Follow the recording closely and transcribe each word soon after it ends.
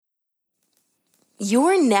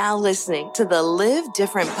You're now listening to the Live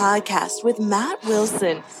Different podcast with Matt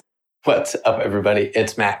Wilson. What's up, everybody?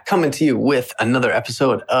 It's Matt coming to you with another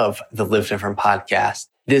episode of the Live Different podcast.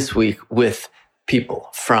 This week with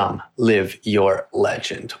people from Live Your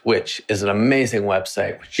Legend, which is an amazing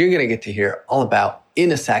website, which you're going to get to hear all about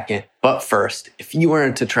in a second. But first, if you are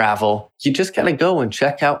into travel, you just got to go and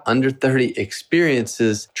check out Under 30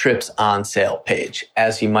 Experiences Trips on Sale page.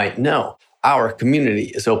 As you might know, our community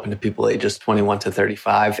is open to people ages 21 to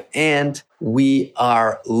 35, and we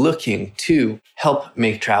are looking to help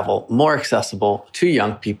make travel more accessible to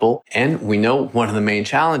young people. And we know one of the main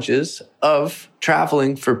challenges of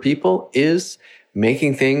traveling for people is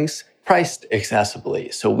making things priced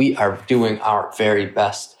accessibly. So we are doing our very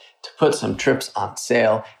best to put some trips on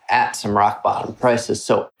sale at some rock bottom prices.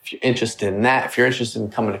 So if you're interested in that, if you're interested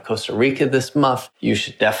in coming to Costa Rica this month, you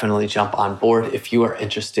should definitely jump on board. If you are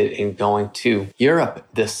interested in going to Europe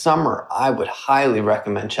this summer, I would highly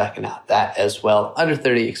recommend checking out that as well,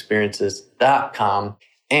 under30experiences.com.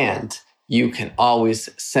 And you can always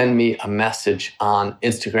send me a message on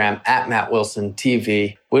Instagram at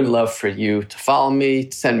MattWilsonTV. Would love for you to follow me,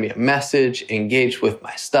 send me a message, engage with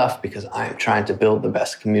my stuff, because I am trying to build the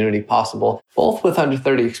best community possible, both with Under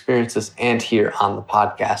 30 Experiences and here on the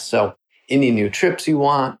podcast. So any new trips you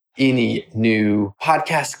want, any new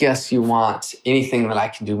podcast guests you want, anything that I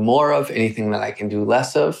can do more of, anything that I can do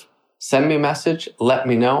less of, send me a message, let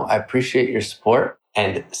me know. I appreciate your support.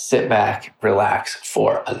 And sit back, relax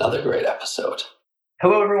for another great episode.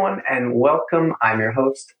 Hello, everyone, and welcome. I'm your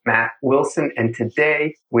host, Matt Wilson, and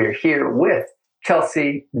today we're here with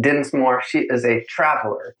Chelsea Dinsmore. She is a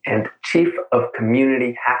traveler and Chief of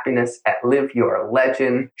Community Happiness at Live Your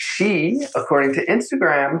Legend. She, according to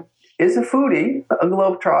Instagram, is a foodie, a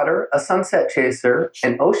globetrotter, a sunset chaser,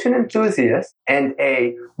 an ocean enthusiast, and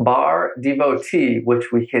a bar devotee,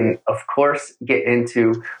 which we can, of course, get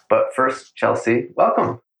into. But first, Chelsea,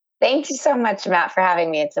 welcome. Thank you so much, Matt, for having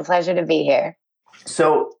me. It's a pleasure to be here.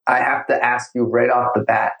 So I have to ask you right off the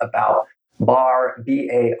bat about bar,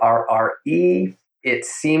 B-A-R-R-E. It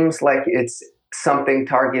seems like it's something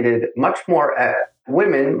targeted much more at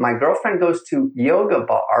women. My girlfriend goes to Yoga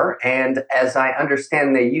Bar, and as I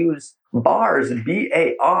understand, they use bars,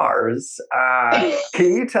 B-A-Rs.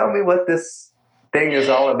 Can you tell me what this thing is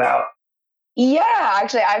all about? Yeah,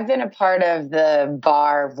 actually, I've been a part of the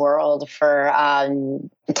bar world for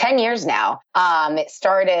 10 years now. It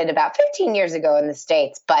started about 15 years ago in the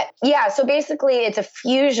States. But yeah, so basically it's a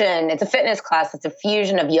fusion. It's a fitness class. It's a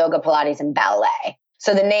fusion of yoga, Pilates, and ballet.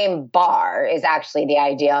 So the name bar is actually the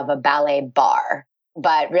idea of a ballet bar.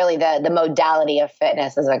 But really the modality of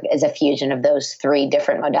fitness is a fusion of those three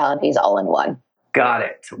different modalities all in one. Got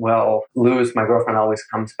it. Well, Luz, my girlfriend, always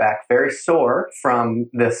comes back very sore from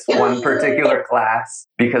this one particular class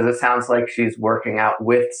because it sounds like she's working out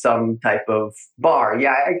with some type of bar.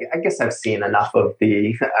 Yeah, I guess I've seen enough of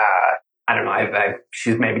the, I don't know,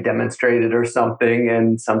 she's maybe demonstrated or something.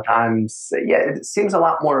 And sometimes, yeah, it seems a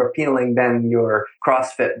lot more appealing than your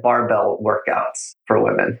CrossFit barbell workouts for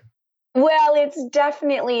women. Well,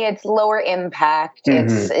 it's lower impact.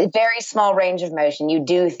 Mm-hmm. It's a very small range of motion. You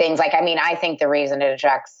do things like, I think the reason it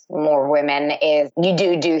attracts more women is you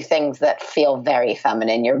do things that feel very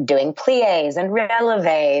feminine. You're doing pliés and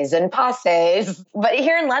relevés and passes. But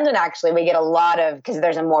here in London, actually, we get a lot of, because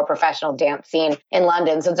there's a more professional dance scene in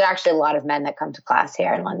London. So there's actually a lot of men that come to class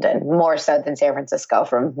here in London, more so than San Francisco,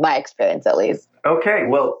 from my experience at least. Okay,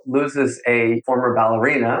 well, Luz is a former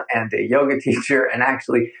ballerina and a yoga teacher, and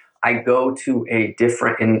actually I go to a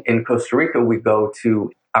different, in Costa Rica, we go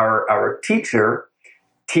to our teacher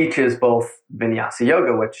teaches both Vinyasa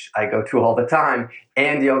Yoga, which I go to all the time,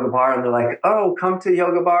 and Yoga Bar. And they're like, oh, come to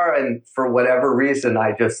Yoga Bar. And for whatever reason,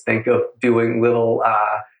 I just think of doing little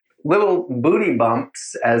booty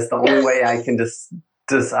bumps as the only way I can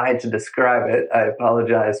decide to describe it. I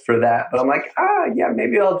apologize for that. But I'm like,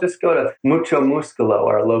 maybe I'll just go to Mucho Musculo,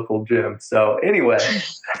 our local gym. So anyway,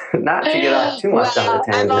 not to get off too much on a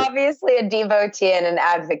tangent. I'm obviously a devotee and an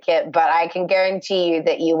advocate, but I can guarantee you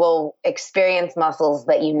that you will experience muscles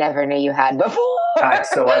that you never knew you had before.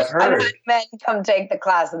 So I've heard. I've had men come take the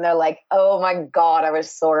class and they're like, oh my God, I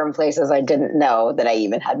was sore in places I didn't know that I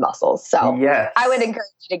even had muscles. So yes. I would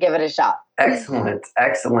encourage you to give it a shot. Excellent.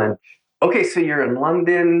 Okay, so you're in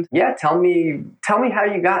London. Yeah, tell me how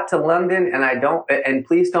you got to London, and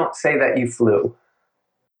please don't say that you flew.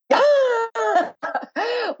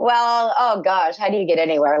 Well, oh gosh, how do you get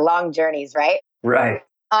anywhere? Long journeys, right? Right.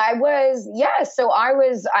 I was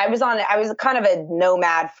kind of a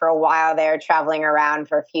nomad for a while there, traveling around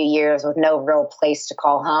for a few years with no real place to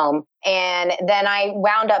call home. And then I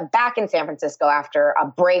wound up back in San Francisco after a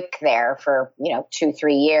break there for,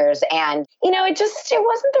 2-3 years. And, it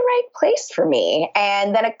wasn't the right place for me.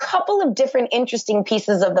 And then a couple of different interesting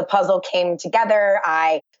pieces of the puzzle came together.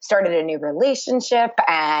 I started a new relationship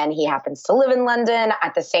and he happens to live in London.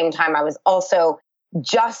 At the same time, I was also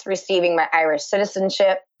just receiving my Irish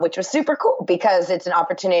citizenship, which was super cool because it's an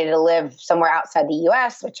opportunity to live somewhere outside the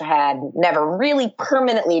US, which I had never really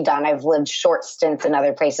permanently done. I've lived short stints in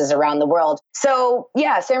other places around the world. So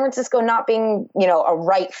yeah, San Francisco not being, a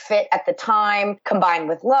right fit at the time, combined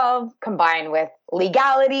with love, combined with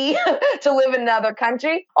legality to live in another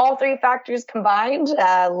country. All three factors combined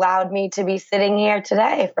allowed me to be sitting here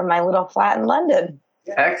today from my little flat in London.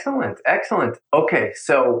 Excellent. Okay,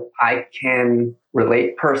 so I can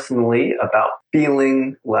relate personally about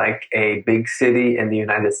feeling like a big city in the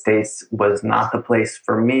United States was not the place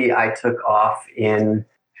for me. I took off in,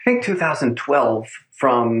 I think, 2012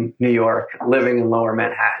 from New York, living in Lower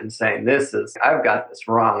Manhattan, saying, I've got this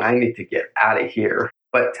wrong. I need to get out of here.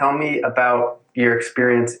 But tell me about your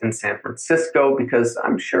experience in San Francisco, because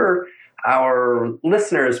I'm sure our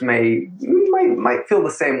listeners might feel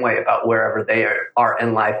the same way about wherever they are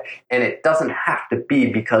in life. And it doesn't have to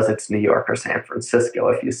be because it's New York or San Francisco,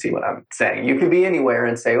 if you see what I'm saying. You could be anywhere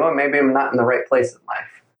and say, well, maybe I'm not in the right place in life.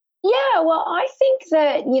 Yeah, well, I think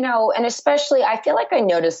that, and especially I feel like I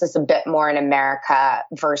notice this a bit more in America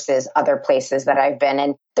versus other places that I've been.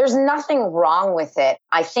 And there's nothing wrong with it.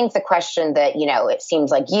 I think the question that, it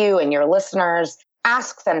seems like you and your listeners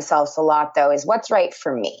ask themselves a lot, though, is what's right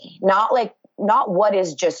for me? Not what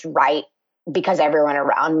is just right because everyone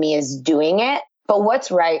around me is doing it, but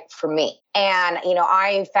what's right for me. And,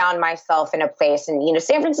 I found myself in a place, and,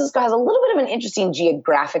 San Francisco has a little bit of an interesting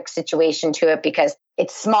geographic situation to it because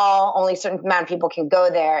it's small, only a certain amount of people can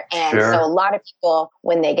go there. And Sure. So a lot of people,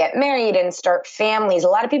 when they get married and start families, a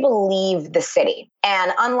lot of people leave the city.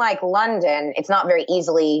 And unlike London, it's not very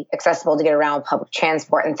easily accessible to get around with public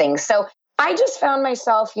transport and things. So I just found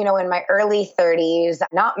myself, in my early 30s,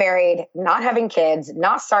 not married, not having kids,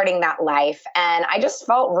 not starting that life. And I just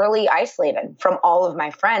felt really isolated from all of my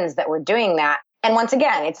friends that were doing that. And once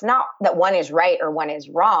again, it's not that one is right or one is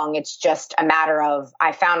wrong. It's just a matter of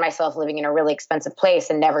I found myself living in a really expensive place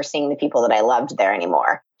and never seeing the people that I loved there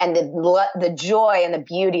anymore. And the joy and the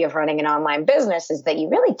beauty of running an online business is that you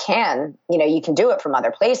really can, you can do it from other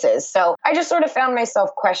places. So I just sort of found myself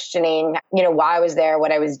questioning, why I was there,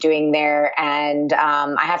 what I was doing there. And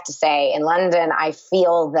I have to say, in London, I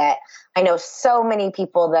feel that I know so many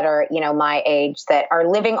people that are, my age that are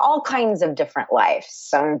living all kinds of different lives.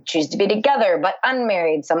 Some choose to be together, but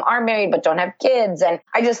unmarried. Some are married, but don't have kids. And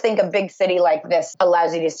I just think a big city like this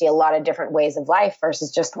allows you to see a lot of different ways of life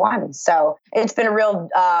versus just one. So it's been a real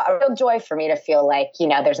joy for me to feel like,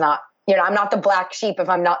 there's not, I'm not the black sheep if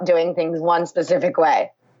I'm not doing things one specific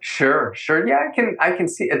way. Sure. Yeah, I can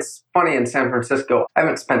see. It's funny in San Francisco. I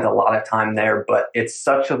haven't spent a lot of time there, but it's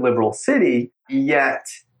such a liberal city. Yet,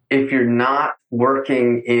 if you're not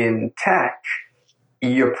working in tech,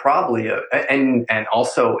 you're probably and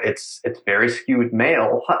also it's very skewed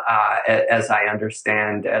male, as I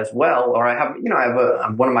understand as well. Or I have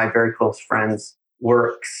one of my very close friends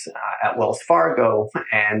works at Wells Fargo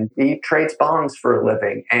and he trades bonds for a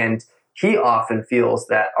living, and he often feels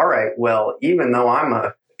that, all right, well, even though I'm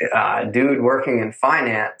a dude working in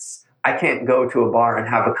finance, I can't go to a bar and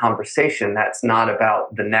have a conversation that's not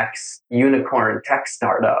about the next unicorn tech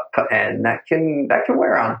startup. And that can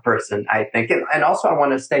wear on a person, I think. And also I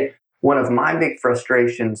want to say one of my big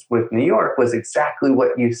frustrations with New York was exactly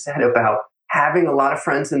what you said about having a lot of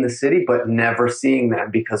friends in the city, but never seeing them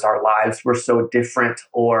because our lives were so different,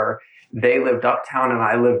 or they lived uptown and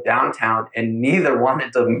I lived downtown and neither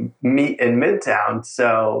wanted to meet in Midtown.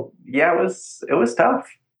 So yeah, it was tough.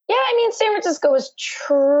 Yeah, San Francisco was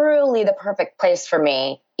truly the perfect place for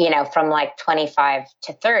me, from like 25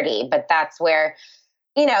 to 30. But that's where,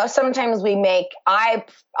 sometimes I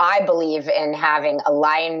believe in having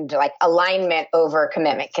alignment over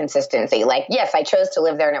commitment consistency. Like, yes, I chose to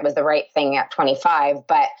live there and it was the right thing at 25,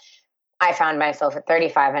 but I found myself at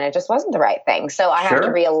 35 and it just wasn't the right thing. So I have to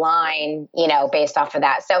realign, based off of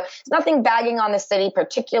that. So it's nothing bagging on the city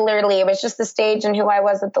particularly. It was just the stage and who I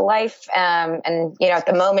was at the life, and at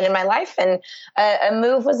the moment in my life. And a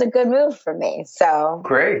move was a good move for me. So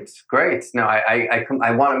Great. No,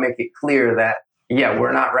 I want to make it clear that, yeah,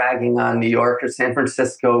 we're not ragging on New York or San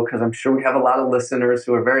Francisco, because I'm sure we have a lot of listeners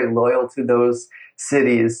who are very loyal to those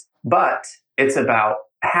cities, but it's about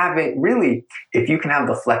having really, if you can have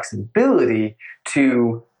the flexibility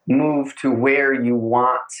to move to where you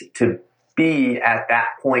want to be at that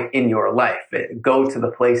point in your life, go to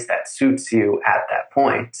the place that suits you at that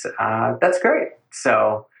point. That's great.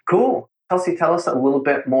 So cool. Chelsea, tell us a little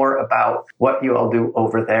bit more about what you all do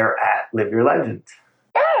over there at Live Your Legend.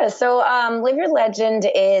 Yeah, so Live Your Legend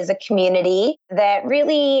is a community that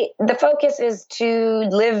really, the focus is to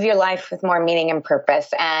live your life with more meaning and purpose.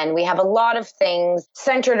 And we have a lot of things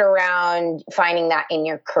centered around finding that in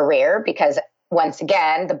your career, because once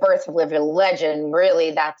again, the birth of Live Your Legend,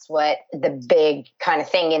 really that's what the big kind of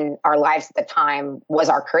thing in our lives at the time was,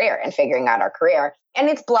 our career and figuring out our career. And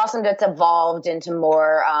it's blossomed, it's evolved into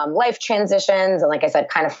more life transitions. And like I said,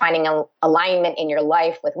 kind of finding an alignment in your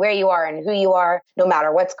life with where you are and who you are, no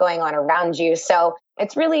matter what's going on around you. So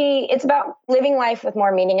it's about living life with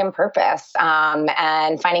more meaning and purpose,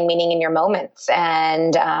 and finding meaning in your moments,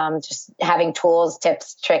 and just having tools,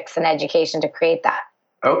 tips, tricks, and education to create that.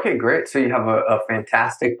 Okay, great. So you have a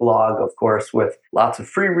fantastic blog, of course, with lots of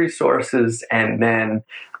free resources and then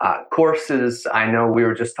courses. I know we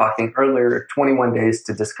were just talking earlier, 21 days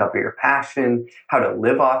to discover your passion, how to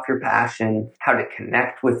live off your passion, how to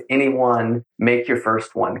connect with anyone, make your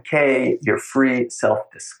first 1K, your free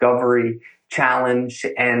self-discovery challenge.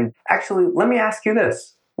 And actually, let me ask you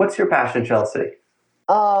this. What's your passion, Chelsea?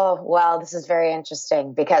 Oh, well, this is very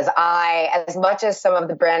interesting because as much as some of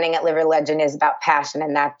the branding at Live Your Legend is about passion,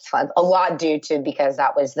 and that's a lot due to, because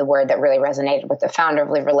that was the word that really resonated with the founder of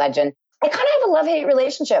Live Your Legend, I kind of have a love-hate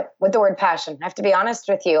relationship with the word passion. I have to be honest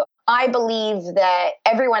with you. I believe that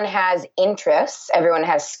everyone has interests, everyone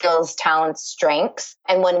has skills, talents, strengths.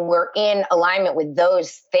 And when we're in alignment with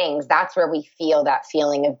those things, that's where we feel that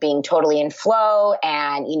feeling of being totally in flow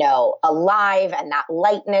and, alive, and that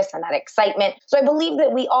lightness and that excitement. So I believe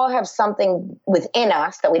that we all have something within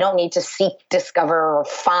us that we don't need to seek, discover, or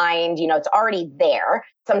find. It's already there.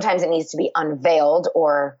 Sometimes it needs to be unveiled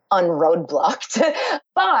or unroadblocked.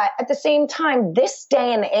 But at the same time, this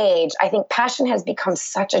day and age, I think passion has become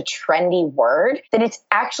such a trendy word that it's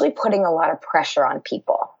actually putting a lot of pressure on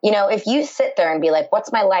people. If you sit there and be like,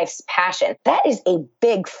 what's my life's passion? That is a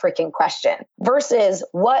big freaking question versus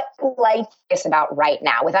what life is about right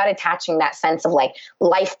now, without attaching that sense of like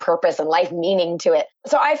life purpose and life meaning to it.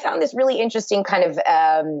 So I found this really interesting kind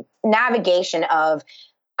of navigation of,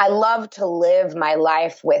 I love to live my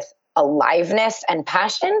life with aliveness and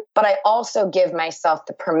passion, but I also give myself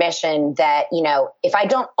the permission that, if I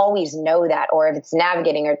don't always know that, or if it's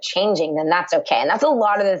navigating or changing, then that's okay. And that's a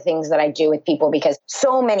lot of the things that I do with people, because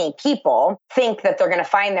so many people think that they're going to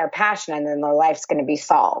find their passion and then their life's going to be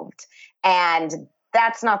solved. And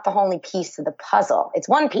that's not the only piece of the puzzle. It's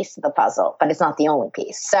one piece of the puzzle, but it's not the only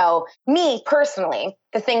piece. So me personally,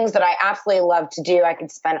 the things that I absolutely love to do, I could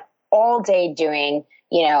spend all day doing,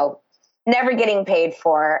 never getting paid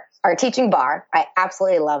for, are teaching bar. I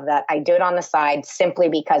absolutely love that. I do it on the side simply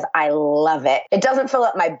because I love it. It doesn't fill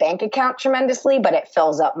up my bank account tremendously, but it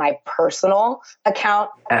fills up my personal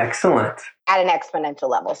account. Excellent. At an exponential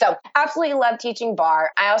level. So absolutely love teaching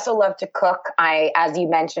bar. I also love to cook. As you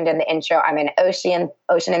mentioned in the intro, I'm an ocean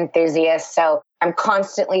enthusiast. So I'm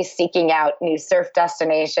constantly seeking out new surf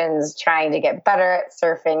destinations, trying to get better at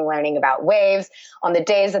surfing, learning about waves. On the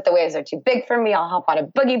days that the waves are too big for me, I'll hop on a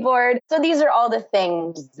boogie board. So these are all the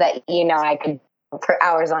things that, I could for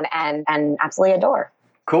hours on end and absolutely adore.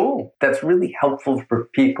 Cool. That's really helpful for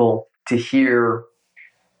people to hear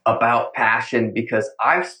about passion, because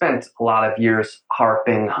I've spent a lot of years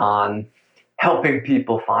harping on helping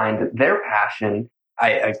people find their passion.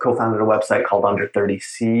 I co-founded a website called Under 30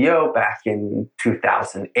 CEO back in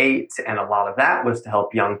 2008. And a lot of that was to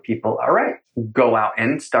help young people, all right, go out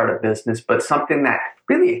and start a business, but something that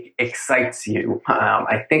really excites you.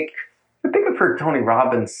 I think I've heard Tony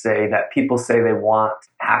Robbins say that people say they want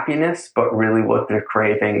happiness, but really what they're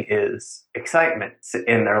craving is excitement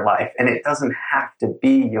in their life. And it doesn't have to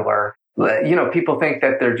be people think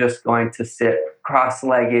that they're just going to sit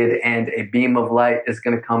cross-legged and a beam of light is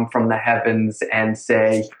going to come from the heavens and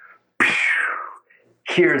say,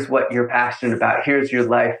 here's what you're passionate about. Here's your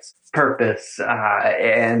life's purpose.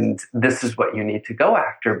 And this is what you need to go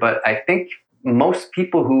after. But I think most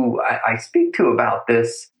people who I speak to about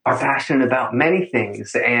this are passionate about many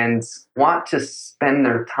things and want to spend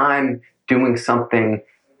their time doing something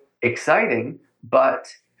exciting. But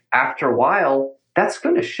after a while, that's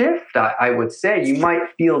going to shift. I would say you might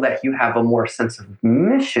feel that you have a more sense of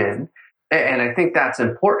mission. And I think that's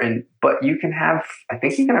important, but I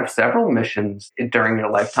think you can have several missions during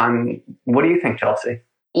your lifetime. What do you think, Chelsea?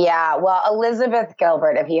 Yeah, well, Elizabeth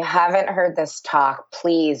Gilbert, if you haven't heard this talk,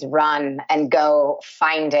 please run and go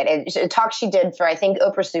find it. It's a talk she did for, I think,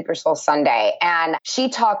 Oprah Super Soul Sunday. And she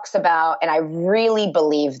talks about, and I really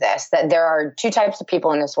believe this, that there are two types of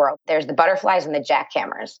people in this world. There's the butterflies and the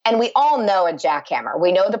jackhammers. And we all know a jackhammer.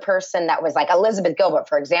 We know the person that was like Elizabeth Gilbert,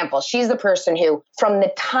 for example. She's the person who, from the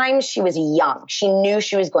time she was young, she knew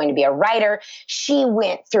she was going to be a writer. She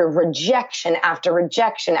went through rejection after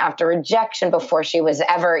rejection after rejection before she was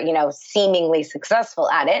ever, seemingly successful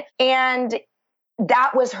at it. And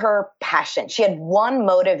that was her passion. She had one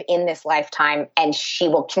motive in this lifetime, and she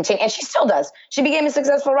will continue. And she still does. She became a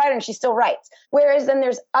successful writer and she still writes. Whereas then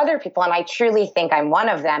there's other people, and I truly think I'm one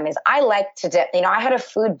of them, is I like to, I had a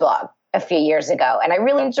food blog a few years ago, and I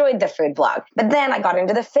really enjoyed the food blog. But then I got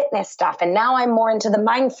into the fitness stuff, and now I'm more into the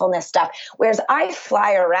mindfulness stuff. Whereas I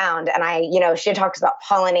fly around and she talks about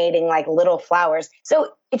pollinating like little flowers. So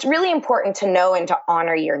it's really important to know and to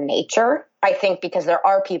honor your nature, I think, because there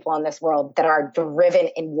are people in this world that are driven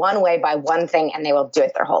in one way by one thing, and they will do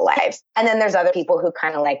it their whole lives. And then there's other people who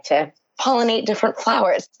kind of like to pollinate different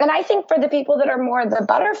flowers. And I think for the people that are more the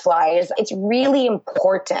butterflies, it's really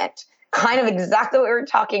important, kind of exactly what we were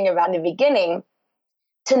talking about in the beginning,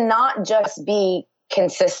 to not just be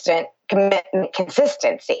consistent,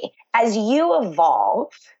 consistency. As you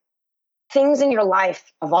evolve, things in your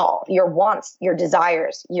life evolve. Your wants, your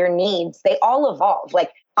desires, your needs, they all evolve.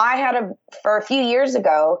 Like for a few years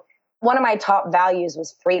ago, one of my top values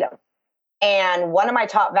was freedom. And one of my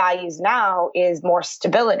top values now is more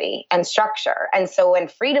stability and structure. And so when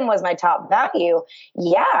freedom was my top value,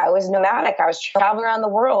 I was nomadic. I was traveling around the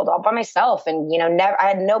world all by myself, and, I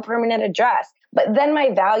had no permanent address. But then my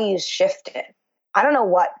values shifted. I don't know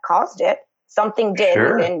what caused it. Something did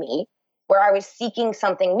within me, where I was seeking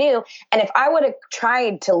something new. And if I would have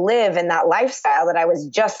tried to live in that lifestyle that I was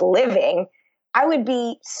just living, I would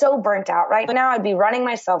be so burnt out right now. I'd be running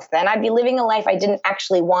myself then. I'd be living a life I didn't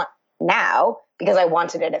actually want now because I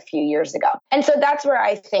wanted it a few years ago. And so that's where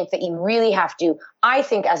I think that you really have to, I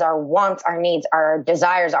think as our wants, our needs, our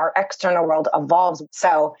desires, our external world evolves.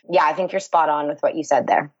 So I think you're spot on with what you said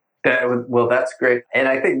there. Well, that's great. And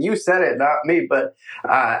I think you said it, not me, but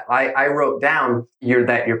I wrote down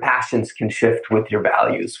that your passions can shift with your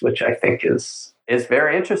values, which I think is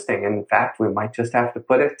very interesting. In fact, we might just have to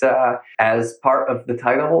put it as part of the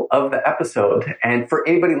title of the episode. And for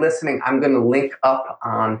anybody listening, I'm going to link up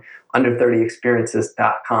on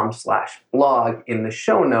under30experiences.com/blog in the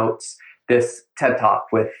show notes this TED Talk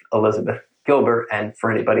with Elizabeth Gilbert. And for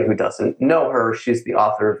anybody who doesn't know her, she's the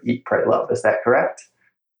author of Eat, Pray, Love. Is that correct?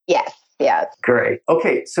 Yes. Great.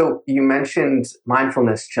 Okay, so you mentioned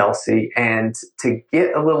mindfulness, Chelsea, and to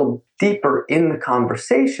get a little deeper in the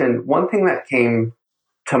conversation, one thing that came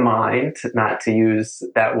to mind, not to use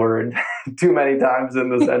that word too many times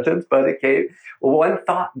in the sentence, but one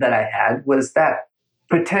thought that I had was that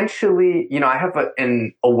potentially, I have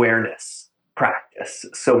an awareness practice.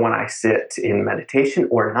 So when I sit in meditation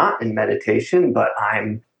or not in meditation, but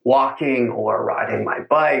I'm walking or riding my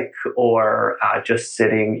bike or just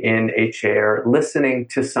sitting in a chair listening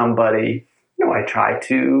to somebody, I try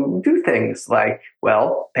to do things like,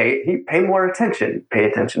 pay more attention. Pay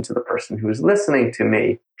attention to the person who's listening to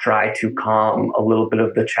me. Try to calm a little bit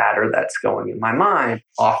of the chatter that's going in my mind.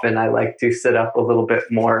 Often I like to sit up a little bit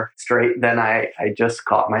more straight than I just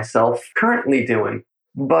caught myself currently doing.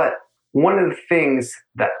 But one of the things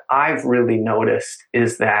that I've really noticed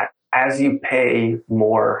is that as you pay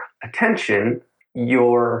more attention,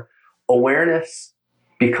 your awareness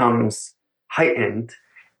becomes heightened,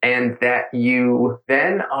 and that you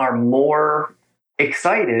then are more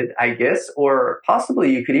excited, I guess, or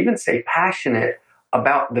possibly you could even say passionate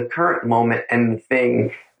about the current moment and the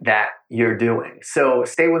thing that you're doing. So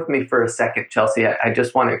stay with me for a second, Chelsea. I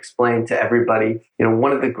just want to explain to everybody,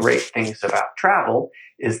 one of the great things about travel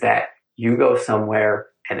is that you go somewhere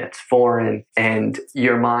and it's foreign and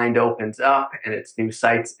your mind opens up and it's new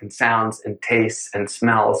sights and sounds and tastes and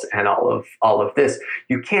smells and all of this.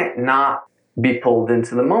 You can't not be pulled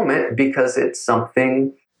into the moment because it's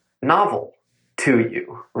something novel to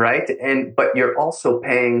you, right? But you're also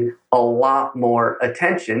paying a lot more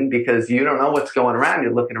attention because you don't know what's going around.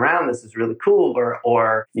 You're looking around, this is really cool,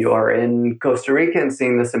 or you're in Costa Rica and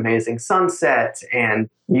seeing this amazing sunset, and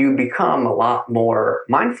you become a lot more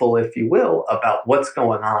mindful, if you will, about what's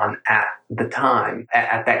going on at the time,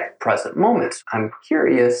 at that present moment. I'm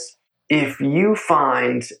curious if you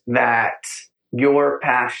find that your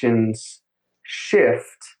passions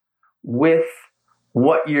shift with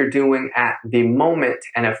what you're doing at the moment,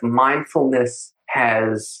 and if mindfulness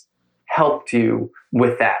has helped you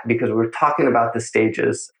with that, because we're talking about the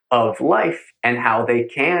stages of life and how they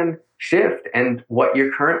can shift. And what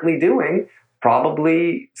you're currently doing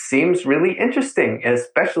probably seems really interesting,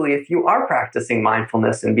 especially if you are practicing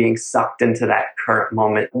mindfulness and being sucked into that current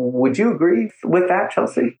moment. Would you agree with that,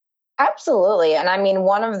 Chelsea? Absolutely. And I mean,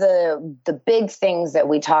 one of the big things that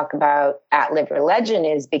we talk about at Live Your Legend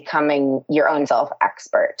is becoming your own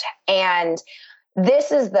self-expert. And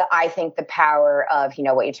this is I think the power of,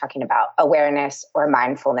 what you're talking about, awareness or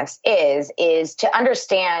mindfulness is to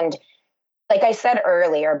understand, like I said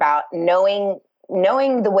earlier, about knowing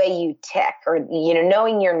the way you tick, or,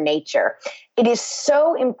 knowing your nature. It is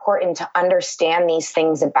so important to understand these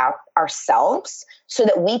things about ourselves so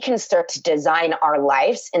that we can start to design our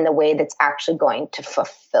lives in the way that's actually going to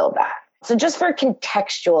fulfill that. So just for a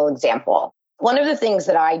contextual example, one of the things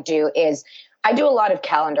that I do is I do a lot of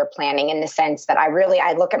calendar planning, in the sense that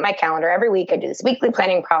I look at my calendar every week. I do this weekly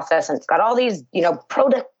planning process, and it's got all these,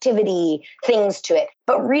 productivity things to it.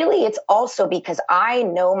 But really, it's also because I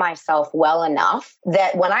know myself well enough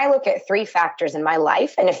that when I look at 3 factors in my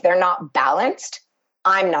life, and if they're not balanced,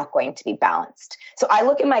 I'm not going to be balanced. So I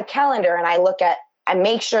look at my calendar and I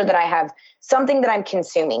make sure that I have something that I'm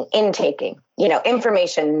consuming, intaking,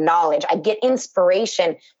 information, knowledge. I get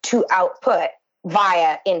inspiration to output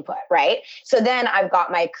via input, right? So then I've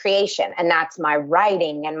got my creation, and that's my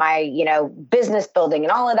writing and my, business building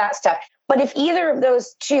and all of that stuff. But if either of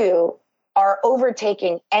those two are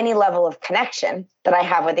overtaking any level of connection that I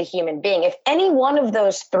have with a human being, if any one of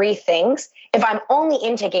those 3 things, if I'm only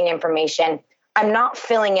intaking information, I'm not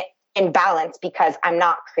filling it in balance because I'm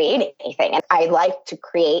not creating anything. And I like to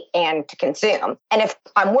create and to consume. And if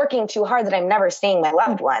I'm working too hard that I'm never seeing my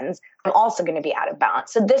loved ones, I'm also going to be out of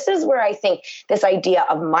balance. So this is where I think this idea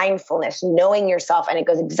of mindfulness, knowing yourself, and it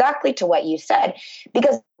goes exactly to what you said,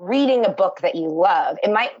 because reading a book that you love,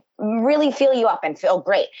 it might really fill you up and feel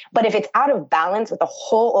great. But if it's out of balance with the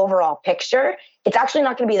whole overall picture, it's actually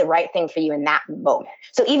not going to be the right thing for you in that moment.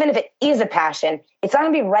 So even if it is a passion, it's not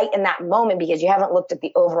going to be right in that moment because you haven't looked at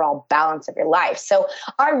the overall balance of your life. So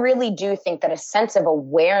I really do think that a sense of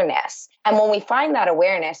awareness, and when we find that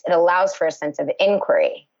awareness, it allows for a sense of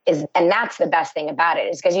inquiry. And that's the best thing about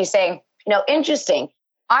it, is because you say, interesting,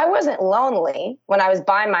 I wasn't lonely when I was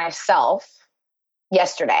by myself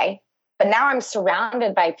yesterday, but now I'm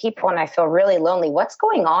surrounded by people and I feel really lonely. What's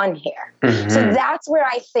going on here? Mm-hmm. So that's where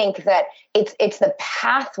I think that it's the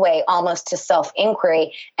pathway almost to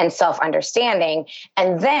self-inquiry and self-understanding.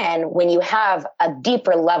 And then when you have a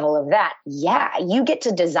deeper level of that, you get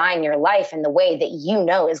to design your life in the way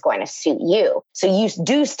that is going to suit you. So you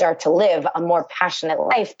do start to live a more passionate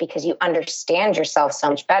life because you understand yourself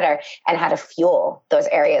so much better and how to fuel those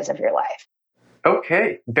areas of your life.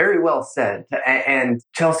 Okay, very well said. And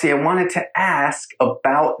Chelsea, I wanted to ask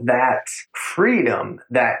about that freedom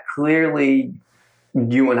that clearly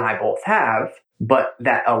you and I both have, but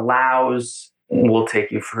that allows, we'll take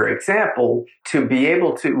you for example, to be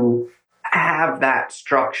able to have that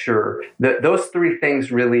structure, that those 3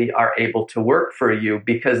 things really are able to work for you,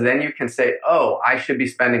 because then you can say, oh, I should be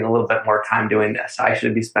spending a little bit more time doing this. I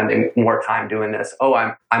should be spending more time doing this. Oh,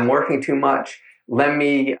 I'm working too much. Let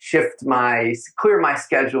me clear my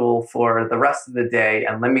schedule for the rest of the day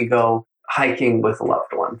and let me go hiking with a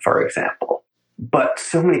loved one, for example. But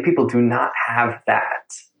so many people do not have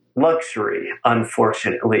that luxury,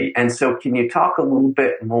 unfortunately. And so can you talk a little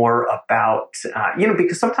bit more about,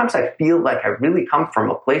 because sometimes I feel like I really come from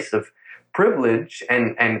a place of privilege,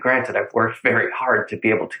 and granted, I've worked very hard to be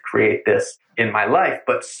able to create this in my life,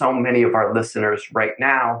 but so many of our listeners right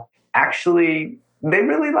now actually, they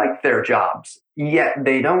really like their jobs, yet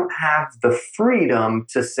they don't have the freedom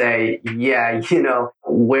to say,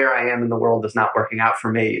 where I am in the world is not working out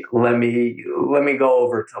for me. Let me go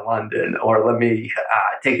over to London, or let me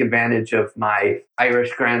take advantage of my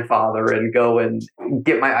Irish grandfather and go and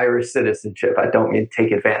get my Irish citizenship. I don't mean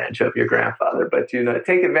take advantage of your grandfather, but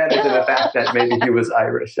take advantage of the fact that maybe he was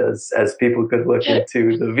Irish, as people could look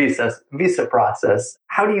into the visa process.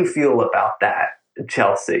 How do you feel about that,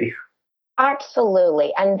 Chelsea?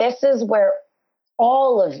 Absolutely. And this is where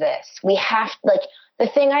all of this, we have, the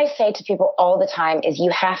thing I say to people all the time is you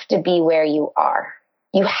have to be where you are.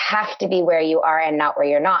 You have to be where you are and not where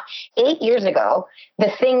you're not. 8 years ago, the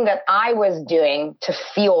thing that I was doing to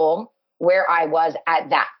fuel where I was at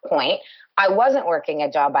that point, I wasn't working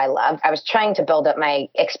a job I loved. I was trying to build up my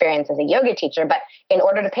experience as a yoga teacher, but in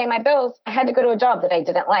order to pay my bills, I had to go to a job that I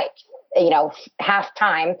didn't like. Half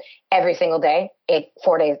time every single day,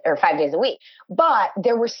 4 days or 5 days a week. But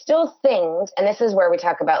there were still things, and this is where we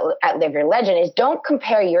talk about at Live Your Legend, is don't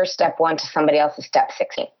compare your step 1 to somebody else's step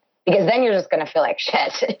 16. because then you're just going to feel like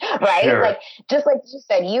shit, right? Sure. Like, just like you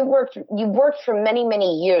said, you've worked for many,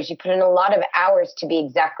 many years. You put in a lot of hours to be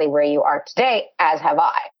exactly where you are today, as have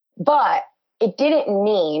I. But it didn't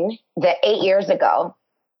mean that 8 years ago,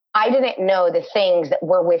 I didn't know the things that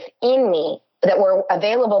were within me, that were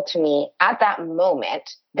available to me at that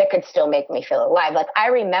moment, that could still make me feel alive. Like, I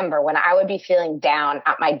remember when I would be feeling down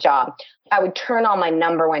at my job, I would turn on my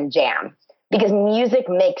number one jam, because music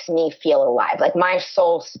makes me feel alive. Like, my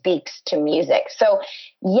soul speaks to music. So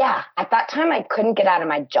yeah, at that time I couldn't get out of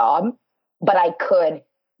my job, but I could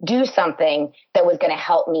do something that was going to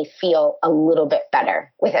help me feel a little bit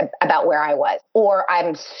better about where I was. Or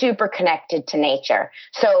I'm super connected to nature.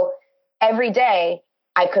 So every day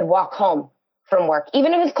I could walk home from work,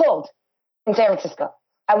 even if it's cold in San Francisco.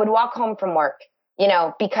 I would walk home from work,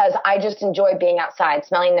 because I just enjoy being outside,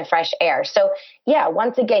 smelling the fresh air. So yeah,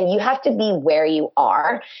 once again, you have to be where you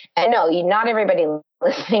are. And no, not everybody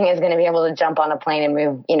listening is going to be able to jump on a plane and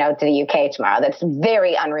move, to the UK tomorrow. That's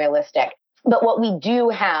very unrealistic. But what we do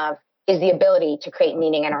have is the ability to create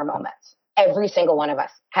meaning in our moments. Every single one of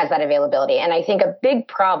us has that availability. And I think a big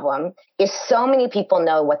problem is so many people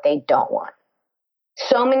know what they don't want.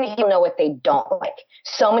 So many people know what they don't like.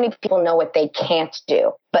 So many people know what they can't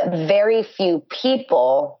do. But very few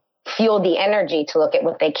people feel the energy to look at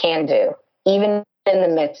what they can do, even in the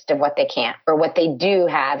midst of what they can't, or what they do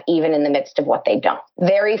have, even in the midst of what they don't.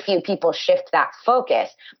 Very few people shift that focus.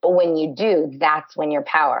 But when you do, that's when your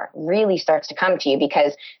power really starts to come to you,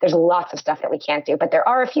 because there's lots of stuff that we can't do. But there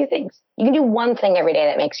are a few things. You can do one thing every day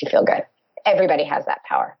that makes you feel good. Everybody has that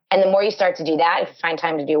power. And the more you start to do that, if you find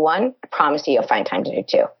time to do one, I promise you'll find time to do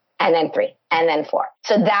two, and then three, and then four.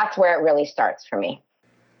 So that's where it really starts for me.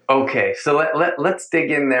 Okay, so let's dig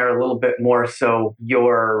in there a little bit more. So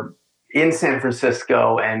you're in San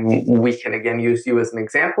Francisco, and we can again use you as an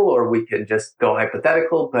example, or we could just go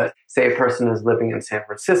hypothetical, but say a person is living in San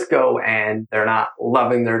Francisco and they're not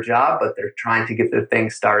loving their job, but they're trying to get their thing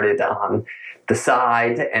started on the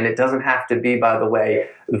side. And it doesn't have to be, by the way,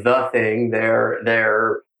 the thing,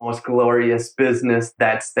 their most glorious business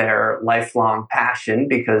that's their lifelong passion,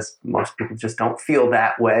 because most people just don't feel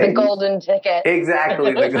that way. The golden ticket.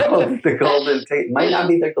 Exactly. The golden ticket might not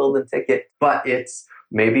be their golden ticket, but it's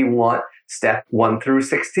maybe step 1 through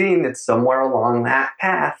 16. It's somewhere along that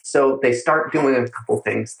path. So they start doing a couple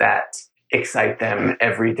things that excite them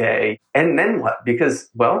every day. And then what? Because,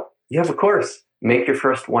 well, you have a course, Make Your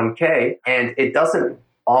First 1K, and it doesn't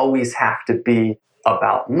always have to be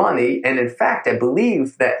about money. And in fact, I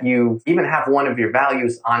believe that you even have one of your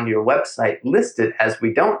values on your website listed as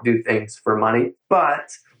we don't do things for money,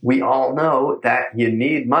 but we all know that you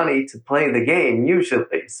need money to play the game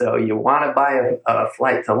usually. So you want to buy a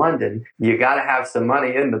flight to London, you got to have some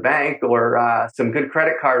money in the bank, or some good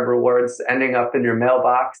credit card rewards ending up in your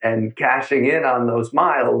mailbox and cashing in on those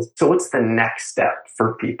miles. So what's the next step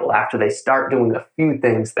for people after they start doing a few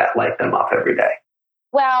things that light them up every day?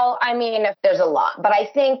 Well, I mean, there's a lot, but I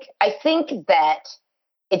think that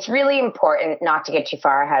it's really important not to get too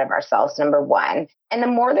far ahead of ourselves, number one. And the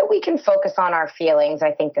more that we can focus on our feelings,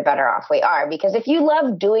 I think the better off we are. Because if you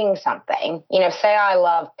love doing something, say I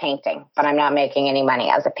love painting, but I'm not making any money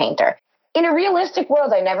as a painter. In a realistic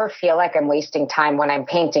world, I never feel like I'm wasting time when I'm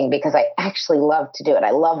painting, because I actually love to do it.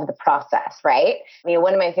 I love the process, right?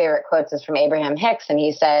 One of my favorite quotes is from Abraham Hicks, and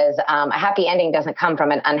he says, a happy ending doesn't come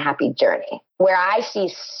from an unhappy journey. Where I see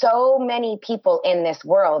so many people in this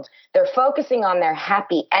world, they're focusing on their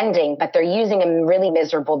happy ending, but they're using a really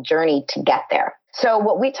miserable journey to get there. So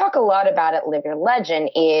what we talk a lot about at Live Your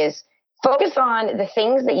Legend is focus on the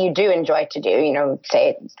things that you do enjoy to do,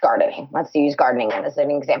 say it's gardening. Let's use gardening as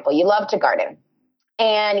an example. You love to garden.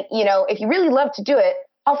 And, if you really love to do it,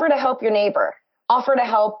 offer to help your neighbor, offer to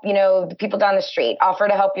help, the people down the street, offer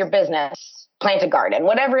to help your business, plant a garden,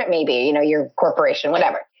 whatever it may be, your corporation,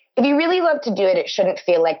 whatever. If you really love to do it, it shouldn't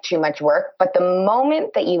feel like too much work. But the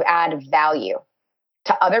moment that you add value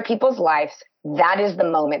to other people's lives, that is the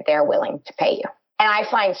moment they're willing to pay you. And I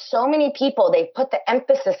find so many people, they've put the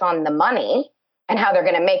emphasis on the money and how they're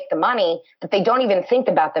going to make the money, that they don't even think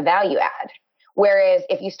about the value add. Whereas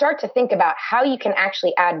if you start to think about how you can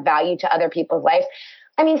actually add value to other people's lives,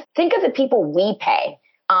 think of the people we pay.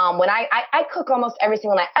 When I cook almost every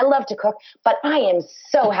single night. I love to cook, but I am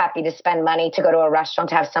so happy to spend money to go to a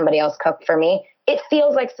restaurant to have somebody else cook for me. It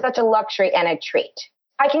feels like such a luxury and a treat.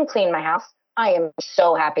 I can clean my house. I am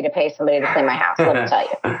so happy to pay somebody to clean my house, let me tell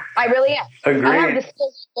you. I really am. Agreed. I have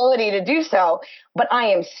the ability to do so, but I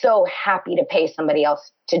am so happy to pay somebody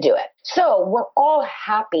else to do it. So we're all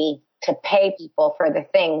happy to pay people for the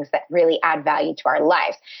things that really add value to our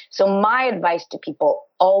lives. So my advice to people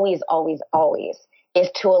always, always, always is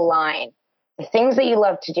to align the things that you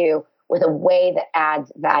love to do with a way that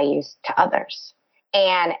adds values to others.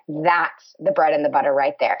 And that's the bread and the butter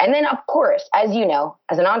right there. And then, of course, as you know,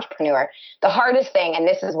 as an entrepreneur, the hardest thing, and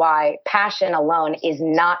this is why passion alone is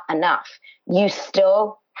not enough, you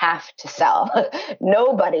still have to sell.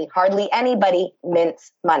 Nobody, hardly anybody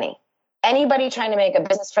mints money. Anybody trying to make a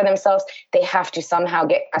business for themselves, they have to somehow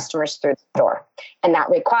get customers through the door. And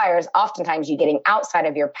that requires oftentimes you getting outside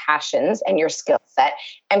of your passions and your skill set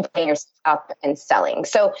and putting yourself up and selling.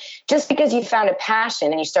 So just because you found a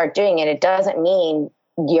passion and you start doing it, it doesn't mean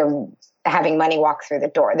you're having money walk through the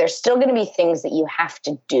door. There's still going to be things that you have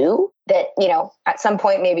to do that, you know, at some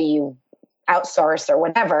point maybe you outsource or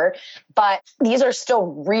whatever, but these are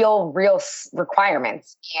still real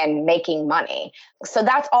requirements in making money. So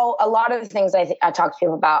that's all. A lot of the things I talk to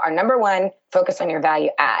people about are, number one, focus on your value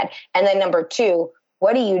add. And then number two,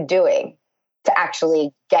 what are you doing to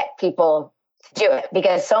actually get people to do it?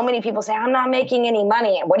 Because so many people say, I'm not making any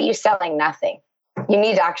money. What are you selling? Nothing. You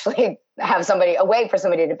need to actually have a way for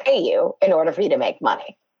somebody to pay you in order for you to make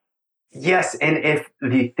money. Yes, and if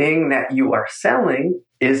the thing that you are selling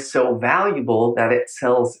is so valuable that it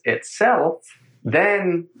sells itself,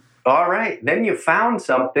 then all right, then you found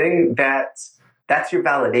something that's your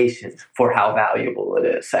validation for how valuable it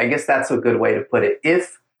is. I guess that's a good way to put it.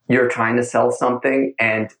 If you're trying to sell something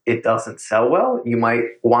and it doesn't sell well, you might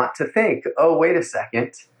want to think, oh, wait a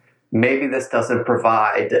second, maybe this doesn't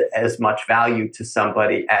provide as much value to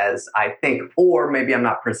somebody as I think, or maybe I'm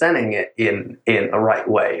not presenting it in the right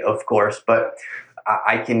way, of course. But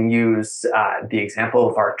I can use the example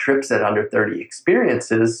of our Trips at Under 30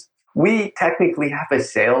 Experiences. We technically have a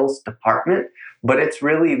sales department, but it's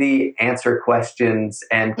really the answer questions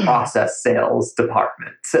and process sales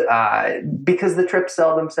department because the trips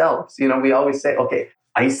sell themselves. You know, we always say, okay,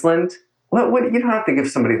 Iceland. What, you don't have to give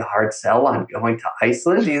somebody the hard sell on going to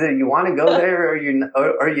Iceland. Either you want to go there or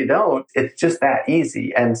you don't. It's just that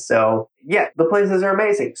easy. And so, yeah, the places are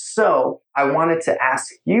amazing. So I wanted to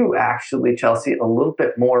ask you, actually, Chelsea, a little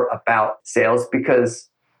bit more about sales, because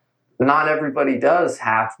not everybody does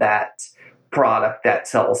have that product that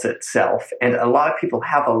sells itself. And a lot of people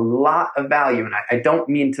have a lot of value. And I don't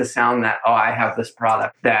mean to sound that, oh, I have this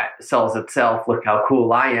product that sells itself. Look how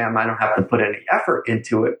cool I am. I don't have to put any effort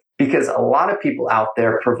into it. Because a lot of people out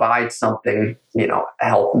there provide something, you know,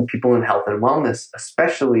 people in health and wellness,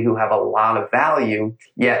 especially who have a lot of value,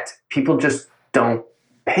 yet people just don't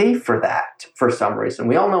pay for that for some reason.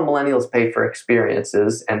 We all know millennials pay for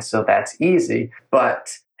experiences, and so that's easy.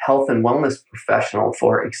 But health and wellness professional,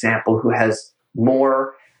 for example, who has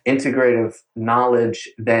more integrative knowledge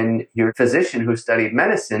than your physician who studied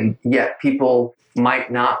medicine, yet people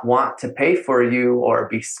might not want to pay for you or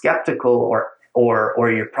be skeptical or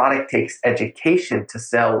your product takes education to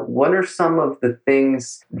sell. What are some of the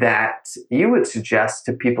things that you would suggest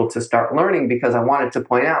to people to start learning? Because I wanted to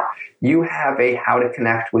point out, you have a how to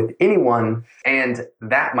connect with anyone, and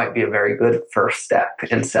that might be a very good first step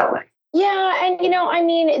in selling. Yeah. And, you know, I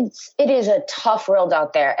mean, it is a tough world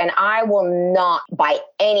out there, and I will not by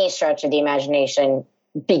any stretch of the imagination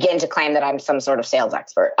begin to claim that I'm some sort of sales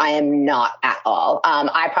expert. I am not at all.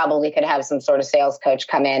 I probably could have some sort of sales coach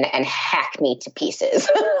come in and hack me to pieces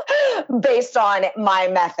based on my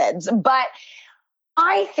methods. But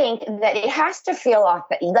I think that it has to feel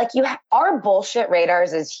authentic. Like our bullshit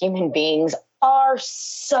radars as human beings are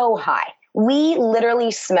so high. We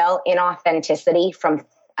literally smell inauthenticity from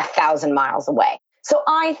 1,000 miles away. So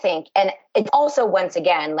I think, and it also, once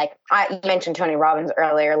again, like you mentioned Tony Robbins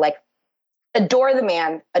earlier, like, adore the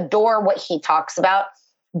man, adore what he talks about,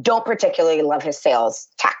 don't particularly love his sales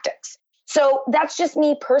tactics. So that's just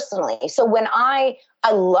me personally. So when I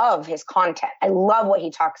love his content, I love what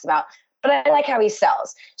he talks about, but I like how he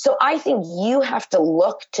sells. So I think you have to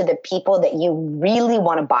look to the people that you really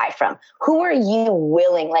want to buy from. Who are you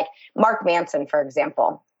willing? Like Mark Manson, for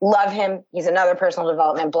example. Love him. He's another personal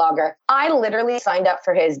development blogger. I literally signed up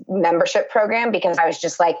for his membership program because I was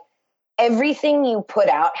just like, everything you put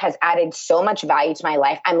out has added so much value to my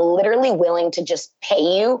life. I'm literally willing to just pay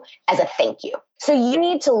you as a thank you. So you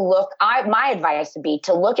need to look, my advice would be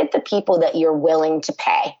to look at the people that you're willing to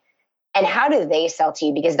pay and how do they sell to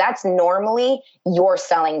you? Because that's normally your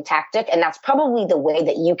selling tactic. And that's probably the way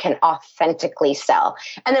that you can authentically sell.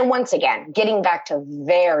 And then once again, getting back to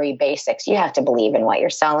very basics, you have to believe in what you're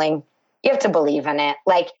selling. You have to believe in it.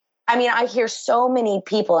 Like, I mean, I hear so many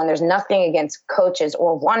people, and there's nothing against coaches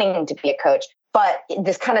or wanting to be a coach, but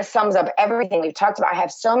this kind of sums up everything we've talked about. I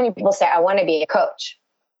have so many people say, I want to be a coach.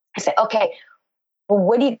 I say, okay, well,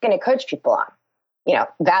 what are you going to coach people on? You know,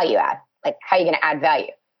 value add. Like, how are you going to add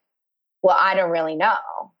value? Well, I don't really know.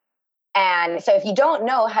 And so if you don't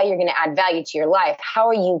know how you're going to add value to your life, how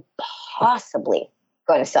are you possibly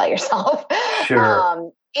going to sell yourself?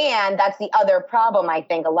 Sure. And that's the other problem, I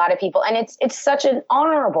think, a lot of people, and it's such an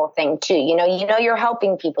honorable thing too. You're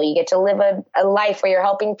helping people. You get to live a life where you're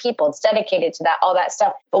helping people. It's dedicated to that, all that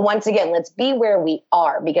stuff. But once again, let's be where we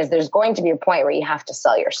are, because there's going to be a point where you have to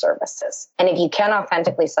sell your services. And if you can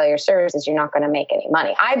authentically sell your services, you're not going to make any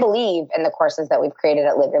money. I believe in the courses that we've created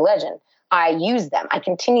at Live Your Legend. I use them. I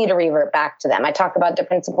continue to revert back to them. I talk about the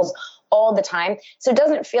principles all the time. So it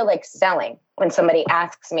doesn't feel like selling when somebody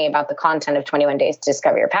asks me about the content of 21 Days to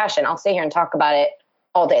Discover Your Passion. I'll sit here and talk about it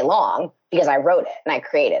all day long because I wrote it and I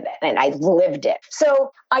created it and I lived it.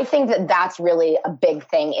 So I think that that's really a big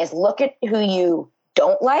thing, is look at who you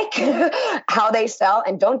don't like, how they sell,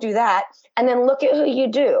 and don't do that. And then look at who you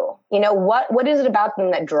do. What is it about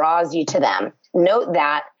them that draws you to them? Note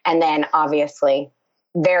that. And then obviously,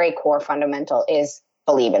 very core fundamental is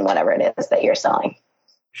believe in whatever it is that you're selling.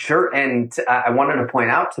 Sure. And I wanted to point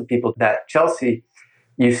out to people that, Chelsea,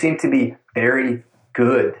 you seem to be very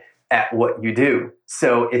good at what you do.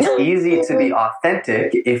 So it's easy to be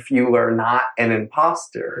authentic if you are not an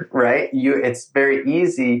imposter, right? It's very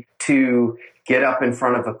easy to get up in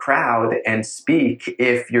front of a crowd and speak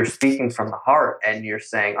if you're speaking from the heart and you're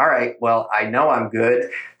saying, all right, well, I know I'm good,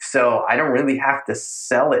 so I don't really have to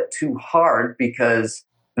sell it too hard because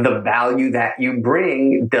the value that you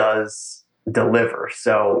bring does deliver.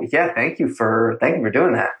 So yeah, thank you for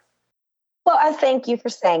doing that. Well, I thank you for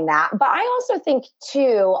saying that. But I also think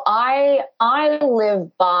too, I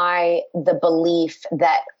live by the belief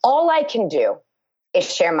that all I can do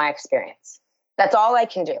is share my experience. That's all I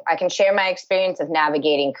can do. I can share my experience of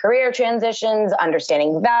navigating career transitions,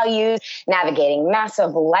 understanding values, navigating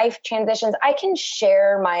massive life transitions. I can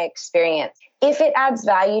share my experience. If it adds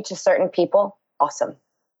value to certain people, awesome.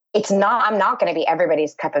 I'm not going to be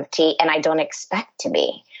everybody's cup of tea, and I don't expect to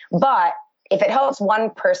be. But if it helps one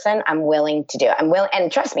person, I'm willing to do it.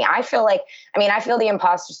 And trust me, I feel the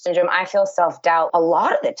imposter syndrome. I feel self-doubt a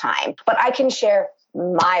lot of the time, but I can share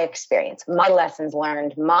my experience, my lessons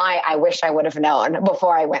learned, I wish I would have known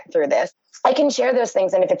before I went through this. I can share those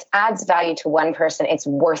things. And if it adds value to one person, it's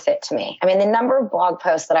worth it to me. The number of blog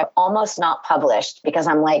posts that I've almost not published because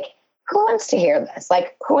I'm like, who wants to hear this?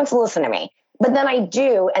 Like, who wants to listen to me? But then I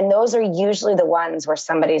do. And those are usually the ones where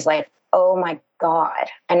somebody's like, oh my God,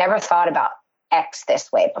 I never thought about X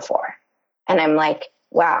this way before. And I'm like,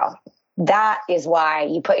 wow, that is why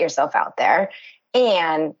you put yourself out there.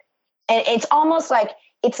 And it's almost like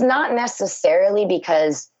it's not necessarily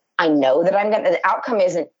because I know that the outcome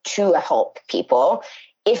isn't to help people.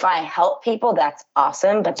 If I help people, that's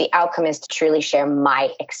awesome. But the outcome is to truly share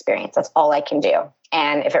my experience. That's all I can do.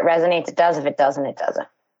 And if it resonates, it does. If it doesn't, it doesn't.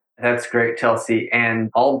 That's great, Chelsea.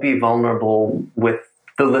 And I'll be vulnerable with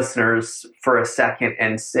the listeners for a second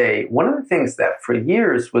and say, one of the things that for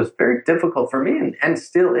years was very difficult for me and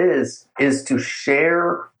still is to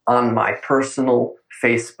share on my personal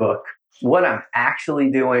Facebook what I'm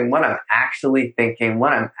actually doing, what I'm actually thinking,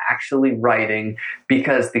 what I'm actually writing,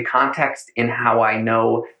 because the context in how I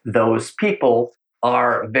know those people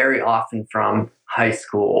are very often from high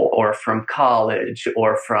school or from college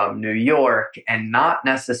or from New York, and not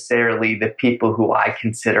necessarily the people who I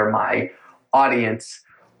consider my audience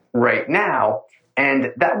right now.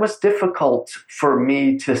 And that was difficult for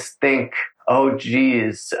me to think, oh,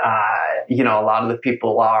 geez, a lot of the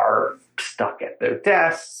people are stuck at their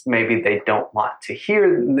desks. Maybe they don't want to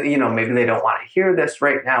hear, maybe they don't want to hear this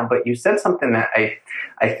right now. But you said something that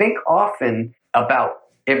I think often about,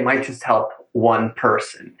 it might just help one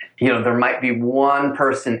person. There might be one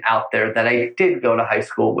person out there that I did go to high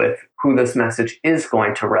school with who this message is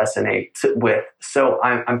going to resonate with. So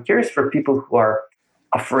I'm curious for people who are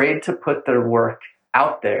afraid to put their work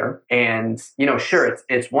out there. And, sure,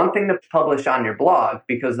 it's one thing to publish on your blog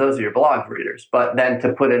because those are your blog readers, but then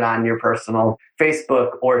to put it on your personal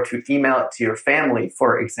Facebook or to email it to your family,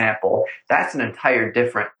 for example, that's an entire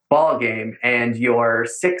different ball game. And your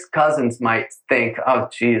 6 cousins might think, oh,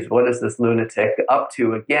 geez, what is this lunatic up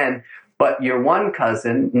to again? But your one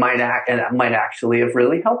cousin might actually have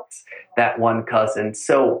really helped that one cousin.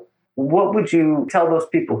 So what would you tell those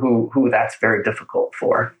people who that's very difficult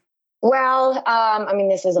for? Well,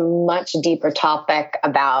 this is a much deeper topic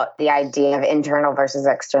about the idea of internal versus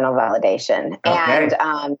external validation. Okay.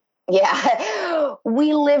 And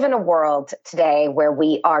we live in a world today where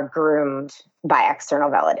we are groomed by external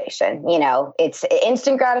validation. It's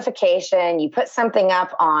instant gratification. You put something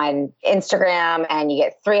up on Instagram and you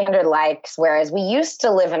get 300 likes, whereas we used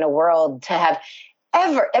to live in a world to have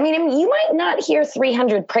you might not hear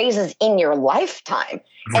 300 praises in your lifetime.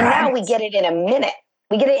 And now we get it in a minute.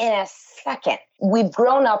 We get it in a second. We've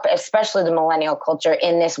grown up, especially the millennial culture,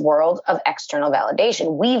 in this world of external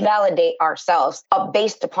validation. We validate ourselves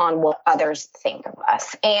based upon what others think of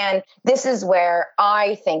us. And this is where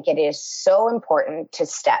I think it is so important to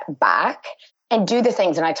step back and do the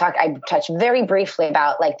things. And I touch very briefly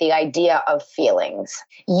about like the idea of feelings.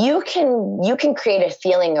 You can create a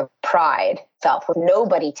feeling of pride self with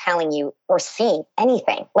nobody telling you or seeing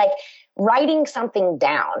anything. Like writing something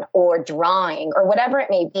down or drawing or whatever it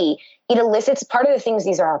may be, it elicits, part of the things,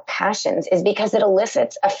 these are our passions, is because it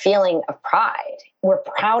elicits a feeling of pride. We're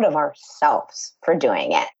proud of ourselves for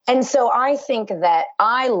doing it. And so I think that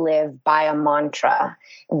I live by a mantra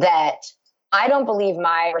that I don't believe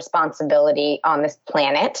my responsibility on this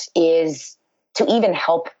planet is to even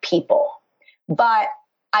help people. But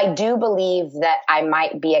I do believe that I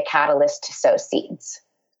might be a catalyst to sow seeds.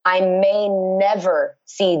 I may never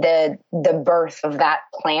see the birth of that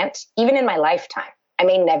plant, even in my lifetime. I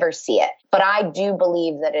may never see it. But I do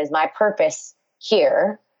believe that it is my purpose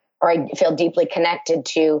here, or I feel deeply connected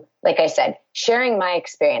to, like I said, sharing my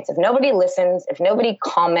experience. If nobody listens, if nobody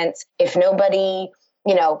comments, if nobody,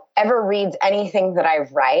 ever reads anything that I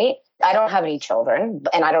write, I don't have any children,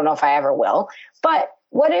 and I don't know if I ever will. But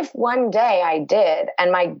what if one day I did,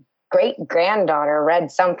 and my great-granddaughter read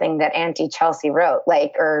something that Auntie Chelsea wrote,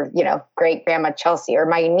 great-grandma Chelsea, or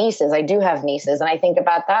my nieces. I do have nieces, and I think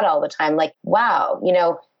about that all the time. Like, wow,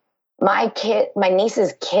 my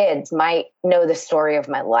niece's kids might know the story of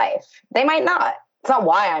my life. They might not. It's not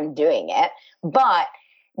why I'm doing it, but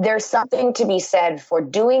there's something to be said for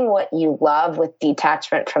doing what you love with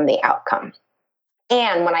detachment from the outcome.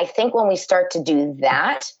 And when we start to do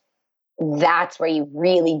that, that's where you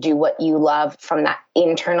really do what you love from that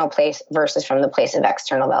internal place versus from the place of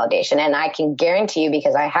external validation. And I can guarantee you,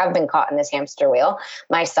 because I have been caught in this hamster wheel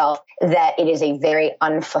myself, that it is a very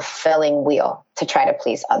unfulfilling wheel to try to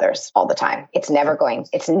please others all the time. It's never going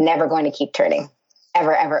to keep turning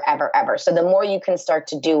ever, ever, ever, ever. So the more you can start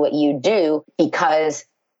to do what you do because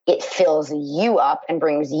it fills you up and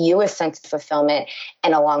brings you a sense of fulfillment,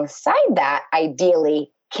 and alongside that,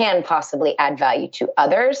 ideally, can possibly add value to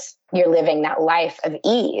others, you're living that life of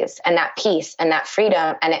ease and that peace and that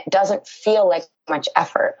freedom, and it doesn't feel like much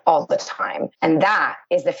effort all the time. And that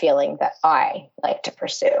is the feeling that I like to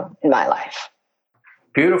pursue in my life.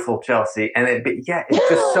 Beautiful, Chelsea. And it's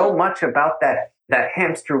just so much about that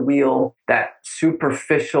hamster wheel, that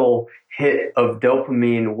superficial hit of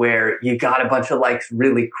dopamine where you got a bunch of likes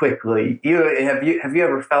really quickly. Have you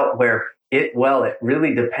ever felt where it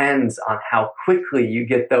really depends on how quickly you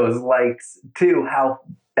get those likes too, how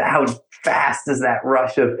fast is that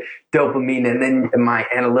rush of dopamine? And then my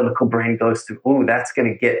analytical brain goes to, that's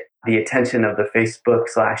going to get the attention of the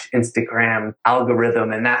Facebook/Instagram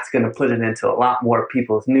algorithm, and that's going to put it into a lot more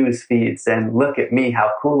people's news feeds, and look at me,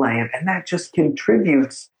 how cool I am. And that just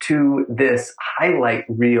contributes to this highlight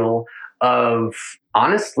reel of,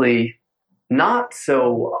 honestly, not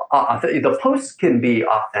so, the posts can be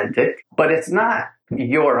authentic, but it's not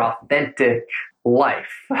your authentic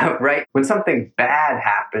life, right? When something bad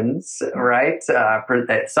happens, right?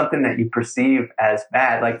 Something that you perceive as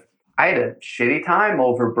bad, like I had a shitty time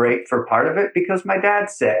over break for part of it because my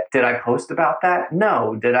dad's sick. Did I post about that?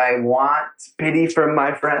 No. Did I want pity from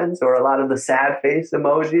my friends or a lot of the sad face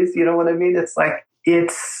emojis? You know what I mean? It's like,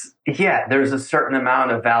 there's a certain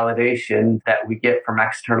amount of validation that we get from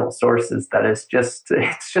external sources that is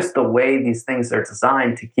it's just the way these things are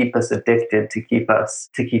designed to keep us addicted, to keep us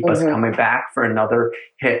coming back for another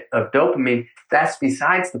hit of dopamine. That's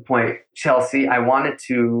besides the point, Chelsea. I wanted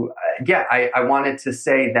to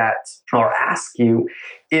say that, or ask you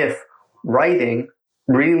if writing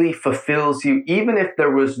really fulfills you, even if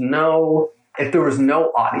there was no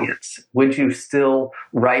audience, would you still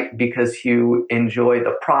write because you enjoy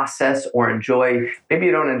the process, or maybe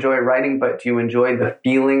you don't enjoy writing, but do you enjoy the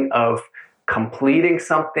feeling of completing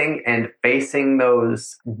something and facing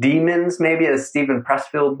those demons, maybe as Stephen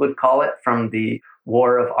Pressfield would call it, from the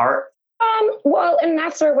War of Art? Well, and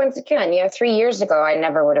that's where, once again, 3 years ago, I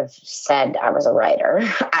never would have said I was a writer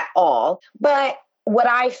at all. But what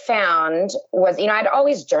I found was, I'd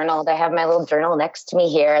always journaled. I have my little journal next to me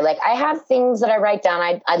here. Like, I have things that I write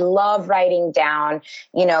down. I love writing down,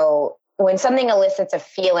 when something elicits a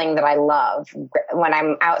feeling that I love, when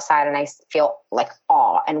I'm outside and I feel like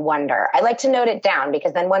awe and wonder, I like to note it down,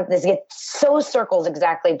 because then once this circles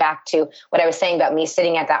exactly back to what I was saying about me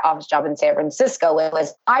sitting at that office job in San Francisco,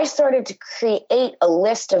 was I started to create a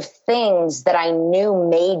list of things that I knew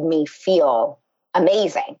made me feel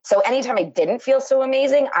amazing. So anytime I didn't feel so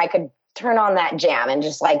amazing, I could turn on that jam and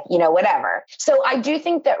just like, whatever. So I do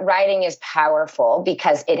think that writing is powerful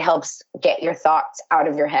because it helps get your thoughts out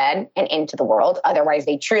of your head and into the world. Otherwise,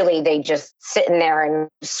 they just sit in there and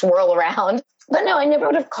swirl around. But no, I never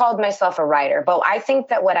would have called myself a writer. But I think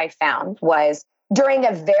that what I found was during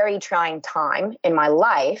a very trying time in my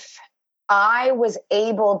life, I was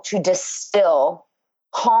able to distill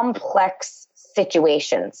complex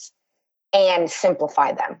situations and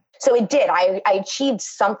simplify them. So it did. I achieved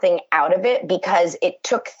something out of it because it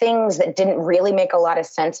took things that didn't really make a lot of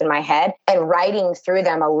sense in my head, and writing through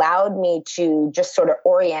them allowed me to just sort of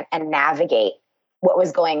orient and navigate what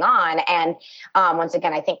was going on. And once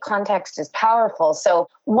again, I think context is powerful. So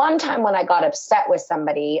one time when I got upset with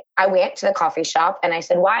somebody, I went to the coffee shop and I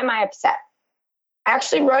said, why am I upset? I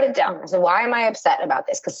actually wrote it down. I said, why am I upset about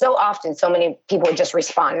this? Because so often, so many people would just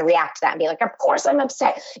respond and react to that and be like, of course I'm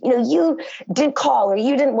upset. You didn't call or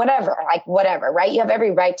you didn't whatever, right? You have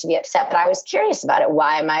every right to be upset. But I was curious about it.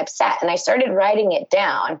 Why am I upset? And I started writing it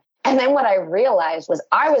down. And then what I realized was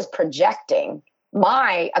I was projecting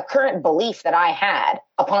a current belief that I had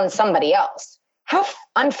upon somebody else. How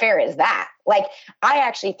unfair is that? Like, I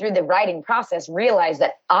actually, through the writing process, realized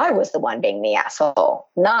that I was the one being the asshole,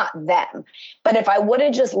 not them. But if I would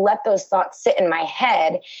have just let those thoughts sit in my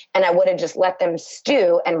head and I would have just let them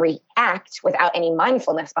stew and react without any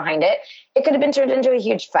mindfulness behind it, it could have been turned into a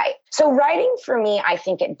huge fight. So writing, for me, I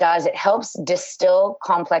think it does. It helps distill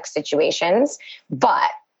complex situations. But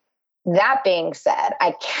that being said,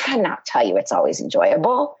 I cannot tell you it's always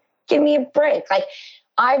enjoyable. Give me a break. Like,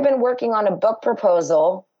 I've been working on a book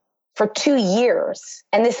proposal for 2 years,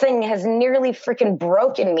 and this thing has nearly freaking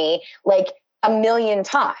broken me like a million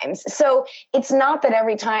times. So it's not that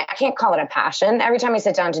every time, I can't call it a passion. Every time I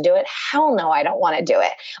sit down to do it, hell no, I don't want to do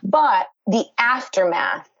it. But the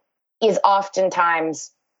aftermath is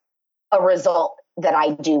oftentimes a result that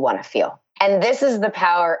I do want to feel. And this is the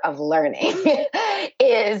power of learning,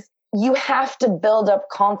 is you have to build up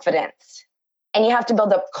confidence. And you have to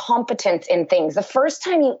build up competence in things. The first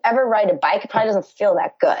time you ever ride a bike, it probably doesn't feel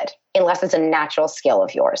that good unless it's a natural skill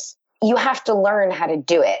of yours. You have to learn how to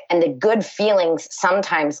do it. And the good feelings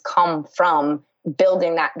sometimes come from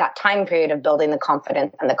building that time period of building the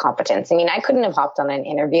confidence and the competence. I mean, I couldn't have hopped on an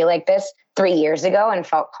interview like this 3 years ago and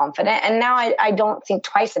felt confident. And now I don't think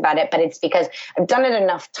twice about it, but it's because I've done it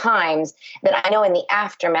enough times that I know in the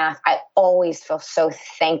aftermath, I always feel so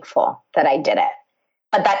thankful that I did it.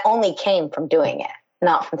 But that only came from doing it,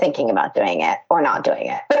 not from thinking about doing it or not doing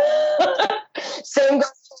it. Same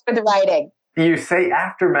goes with writing. You say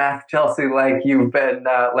aftermath, Chelsea, like you've been,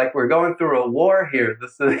 like we're going through a war here.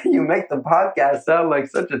 You make the podcast sound like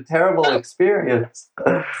such a terrible experience.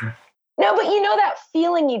 No, but that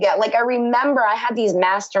feeling you get. Like, I remember I have these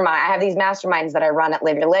masterminds that I run at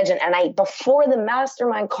Live Your Legend. And before the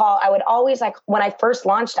mastermind call, I would always, like, when I first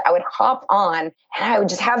launched it, I would hop on and I would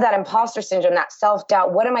just have that imposter syndrome, that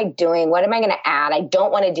self-doubt. What am I doing? What am I going to add? I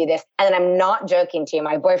don't want to do this. And then I'm not joking to you.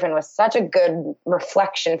 My boyfriend was such a good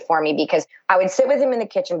reflection for me because I would sit with him in the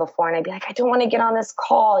kitchen before and I'd be like, I don't want to get on this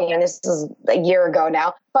call. This is a year ago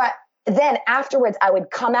now. But then afterwards, I would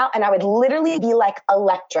come out and I would literally be like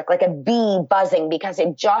electric, like a bee buzzing, because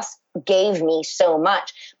it just gave me so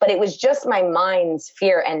much. But it was just my mind's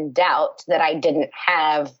fear and doubt that I didn't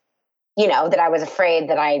have, that I was afraid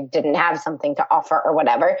that I didn't have something to offer or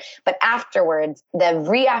whatever. But afterwards, the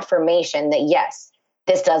reaffirmation that, yes,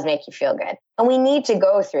 this does make you feel good. And we need to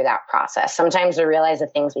go through that process. Sometimes we realize the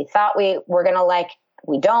things we thought we were going to like,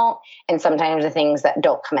 we don't. And sometimes the things that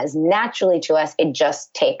don't come as naturally to us, it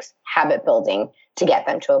just takes habit building to get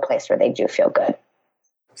them to a place where they do feel good.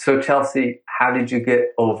 So Chelsea, how did you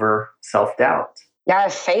get over self-doubt? You gotta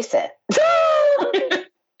face it.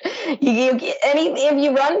 If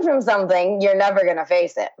you run from something, you're never going to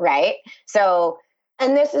face it, right? So,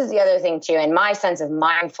 and this is the other thing too, in my sense of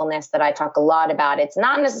mindfulness that I talk a lot about, it's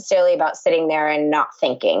not necessarily about sitting there and not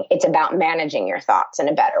thinking. It's about managing your thoughts in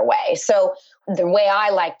a better way. So the way I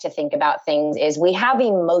like to think about things is we have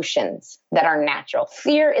emotions that are natural.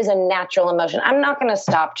 Fear is a natural emotion. I'm not going to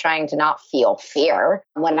stop trying to not feel fear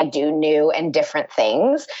when I do new and different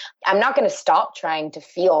things. I'm not going to stop trying to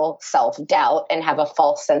feel self-doubt and have a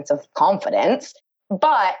false sense of confidence.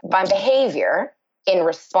 But my behavior in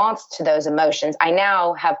response to those emotions, I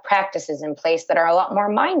now have practices in place that are a lot more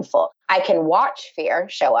mindful. I can watch fear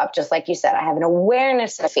show up, just like you said. I have an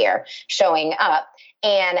awareness of fear showing up.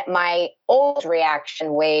 And my old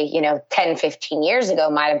reaction way, 10, 15 years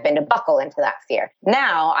ago might have been to buckle into that fear.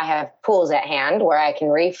 Now I have tools at hand where I can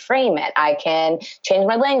reframe it. I can change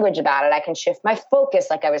my language about it. I can shift my focus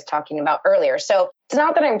like I was talking about earlier. So it's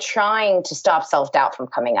not that I'm trying to stop self-doubt from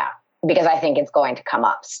coming up. because I think it's going to come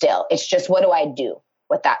up still. It's just, what do I do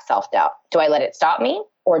with that self-doubt? Do I let it stop me,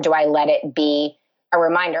 or do I let it be a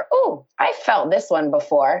reminder? Oh, I felt this one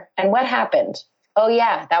before. And what happened? Oh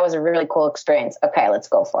yeah, that was a really cool experience. Okay, let's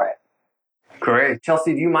go for it. Great.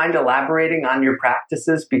 Chelsea, do you mind elaborating on your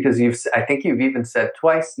practices? Because I think you've even said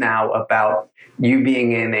twice now about you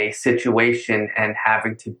being in a situation and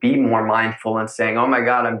having to be more mindful and saying, oh my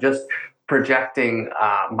God, I'm just projecting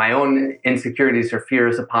my own insecurities or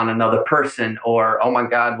fears upon another person, or, oh my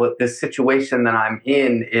God, what this situation that I'm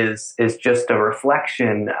in is just a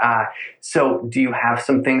reflection. So do you have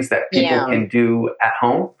some things that people can do at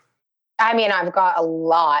home? I mean, I've got a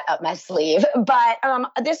lot up my sleeve, but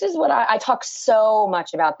this is what I talk so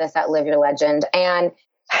much about this at Live Your Legend. And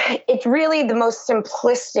it's really the most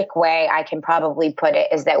simplistic way I can probably put it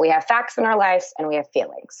is that we have facts in our lives and we have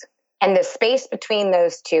feelings. And the space between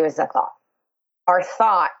those two is a thought. Our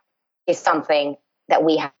thought is something that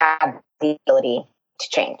we have the ability to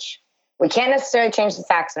change. We can't necessarily change the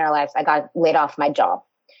facts in our lives. I got laid off my job.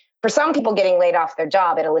 For some people, getting laid off their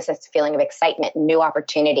job, it elicits a feeling of excitement, new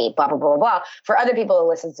opportunity, blah, blah, blah, blah. For other people, it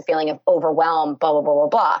elicits a feeling of overwhelm, blah, blah, blah, blah,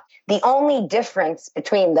 blah. The only difference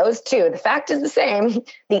between those two, the fact is the same.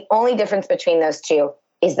 The only difference between those two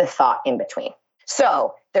is the thought in between.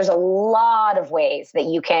 So there's a lot of ways that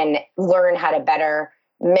you can learn how to better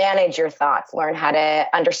manage your thoughts, learn how to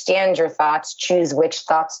understand your thoughts, choose which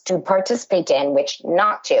thoughts to participate in, which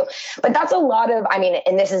not to. But that's a lot of,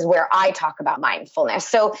 and this is where I talk about mindfulness.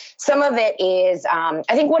 So some of it is, I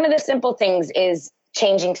think one of the simple things is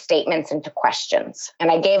changing statements into questions.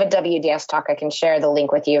 And I gave a WDS talk. I can share the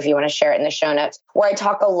link with you if you want to share it in the show notes, where I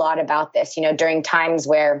talk a lot about this. During times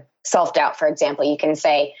where self-doubt, for example, you can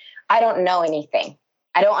say, I don't know anything.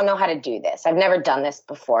 I don't know how to do this. I've never done this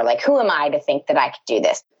before. Like, who am I to think that I could do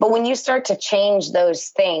this? But when you start to change those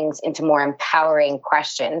things into more empowering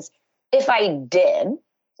questions, if I did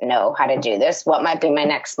know how to do this, what might be my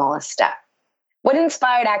next smallest step? What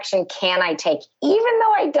inspired action can I take? Even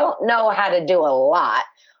though I don't know how to do a lot,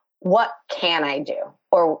 what can I do?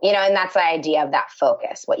 Or, and that's the idea of that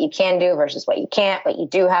focus, what you can do versus what you can't, what you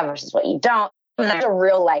do have versus what you don't. And that's a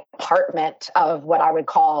real compartment of what I would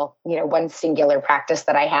call, one singular practice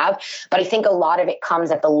that I have. But I think a lot of it comes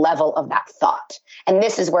at the level of that thought. And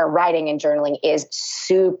this is where writing and journaling is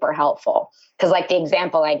super helpful. Because the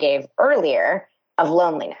example I gave earlier of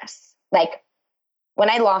loneliness, when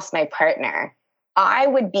I lost my partner, I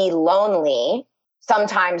would be lonely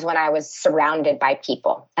sometimes when I was surrounded by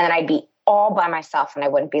people, and I'd be all by myself and I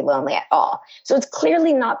wouldn't be lonely at all. So it's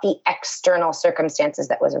clearly not the external circumstances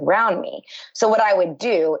that was around me. So what I would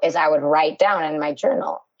do is I would write down in my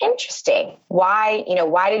journal, interesting. Why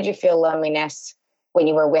did you feel loneliness when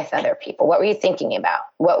you were with other people? What were you thinking about?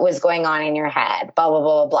 What was going on in your head? Blah, blah,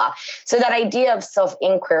 blah, blah. So that idea of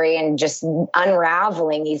self-inquiry and just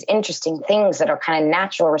unraveling these interesting things that are kind of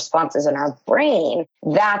natural responses in our brain,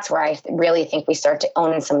 that's where I really think we start to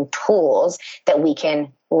own some tools that we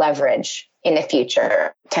can leverage in the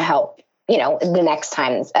future to help, the next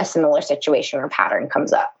time a similar situation or pattern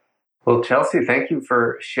comes up. Well, Chelsea, thank you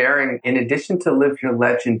for sharing. In addition to Live Your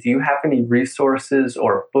Legend, do you have any resources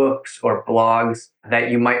or books or blogs that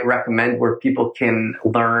you might recommend where people can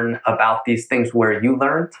learn about these things where you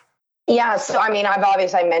learned? Yeah. So, I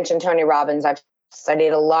mentioned Tony Robbins. I've studied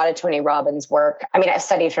a lot of Tony Robbins' work. I've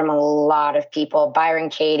studied from a lot of people, Byron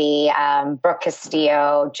Katie, Brooke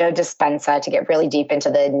Castillo, Joe Dispenza, to get really deep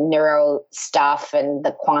into the neuro stuff and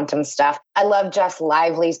the quantum stuff. I love Jess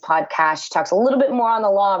Lively's podcast. She talks a little bit more on the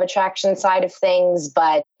law of attraction side of things.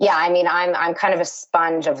 But yeah, I'm kind of a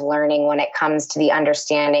sponge of learning when it comes to the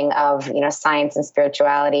understanding of, science and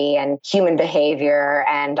spirituality and human behavior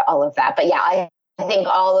and all of that. But yeah, I think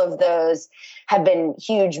all of those have been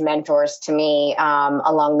huge mentors to me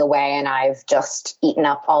along the way, and I've just eaten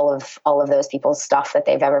up all of those people's stuff that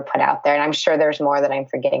they've ever put out there. And I'm sure there's more that I'm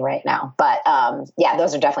forgetting right now. But yeah,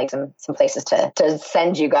 those are definitely some places to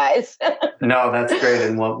send you guys. No, that's great,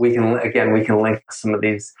 and we can link some of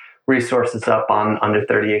these resources up on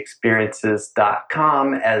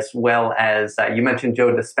under30experiences.com, as well as you mentioned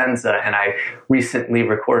Joe Dispenza, and I recently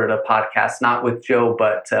recorded a podcast, not with Joe,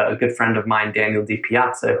 but a good friend of mine, Daniel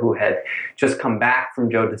DiPiazza, who had just come back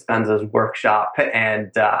from Joe Dispenza's workshop,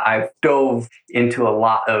 and I've dove into a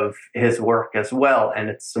lot of his work as well, and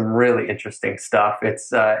it's some really interesting stuff.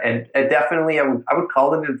 It's and definitely I would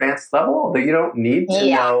call it an advanced level, although you don't need to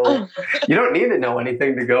know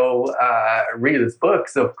anything to go read his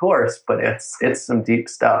books, of course. But it's some deep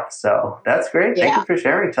stuff. So that's great. Thank you for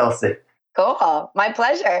sharing, Chelsea. Cool. My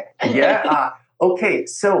pleasure. Yeah. Okay.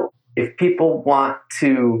 So if people want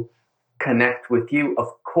to connect with you, of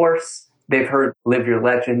course, they've heard Live Your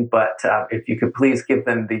Legend, but if you could please give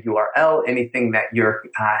them the URL, anything that you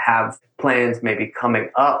have plans maybe coming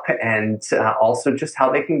up, and also just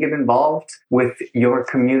how they can get involved with your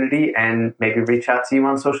community and maybe reach out to you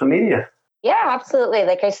on social media. Yeah, absolutely.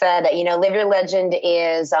 Like I said, Live Your Legend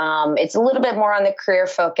is, it's a little bit more on the career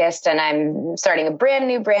focused, and I'm starting a brand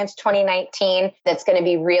new branch 2019 that's going to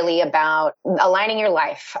be really about aligning your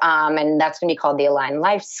life. And that's going to be called the Align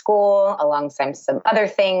Life School, alongside some other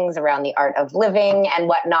things around the art of living and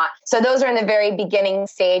whatnot. So those are in the very beginning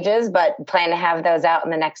stages, but plan to have those out in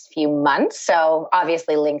the next few months. So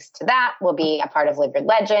obviously links to that will be a part of Live Your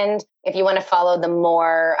Legend. If you want to follow the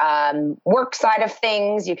more work side of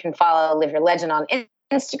things, you can follow Live Your Legend on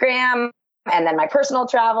Instagram. And then my personal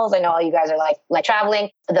travels, I know all you guys are like traveling.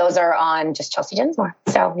 Those are on just Chelsea Dinsmore.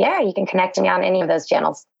 So yeah, you can connect me on any of those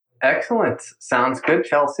channels. Excellent. Sounds good,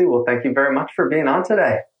 Chelsea. Well, thank you very much for being on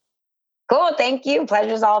today. Cool. Thank you.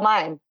 Pleasure's all mine.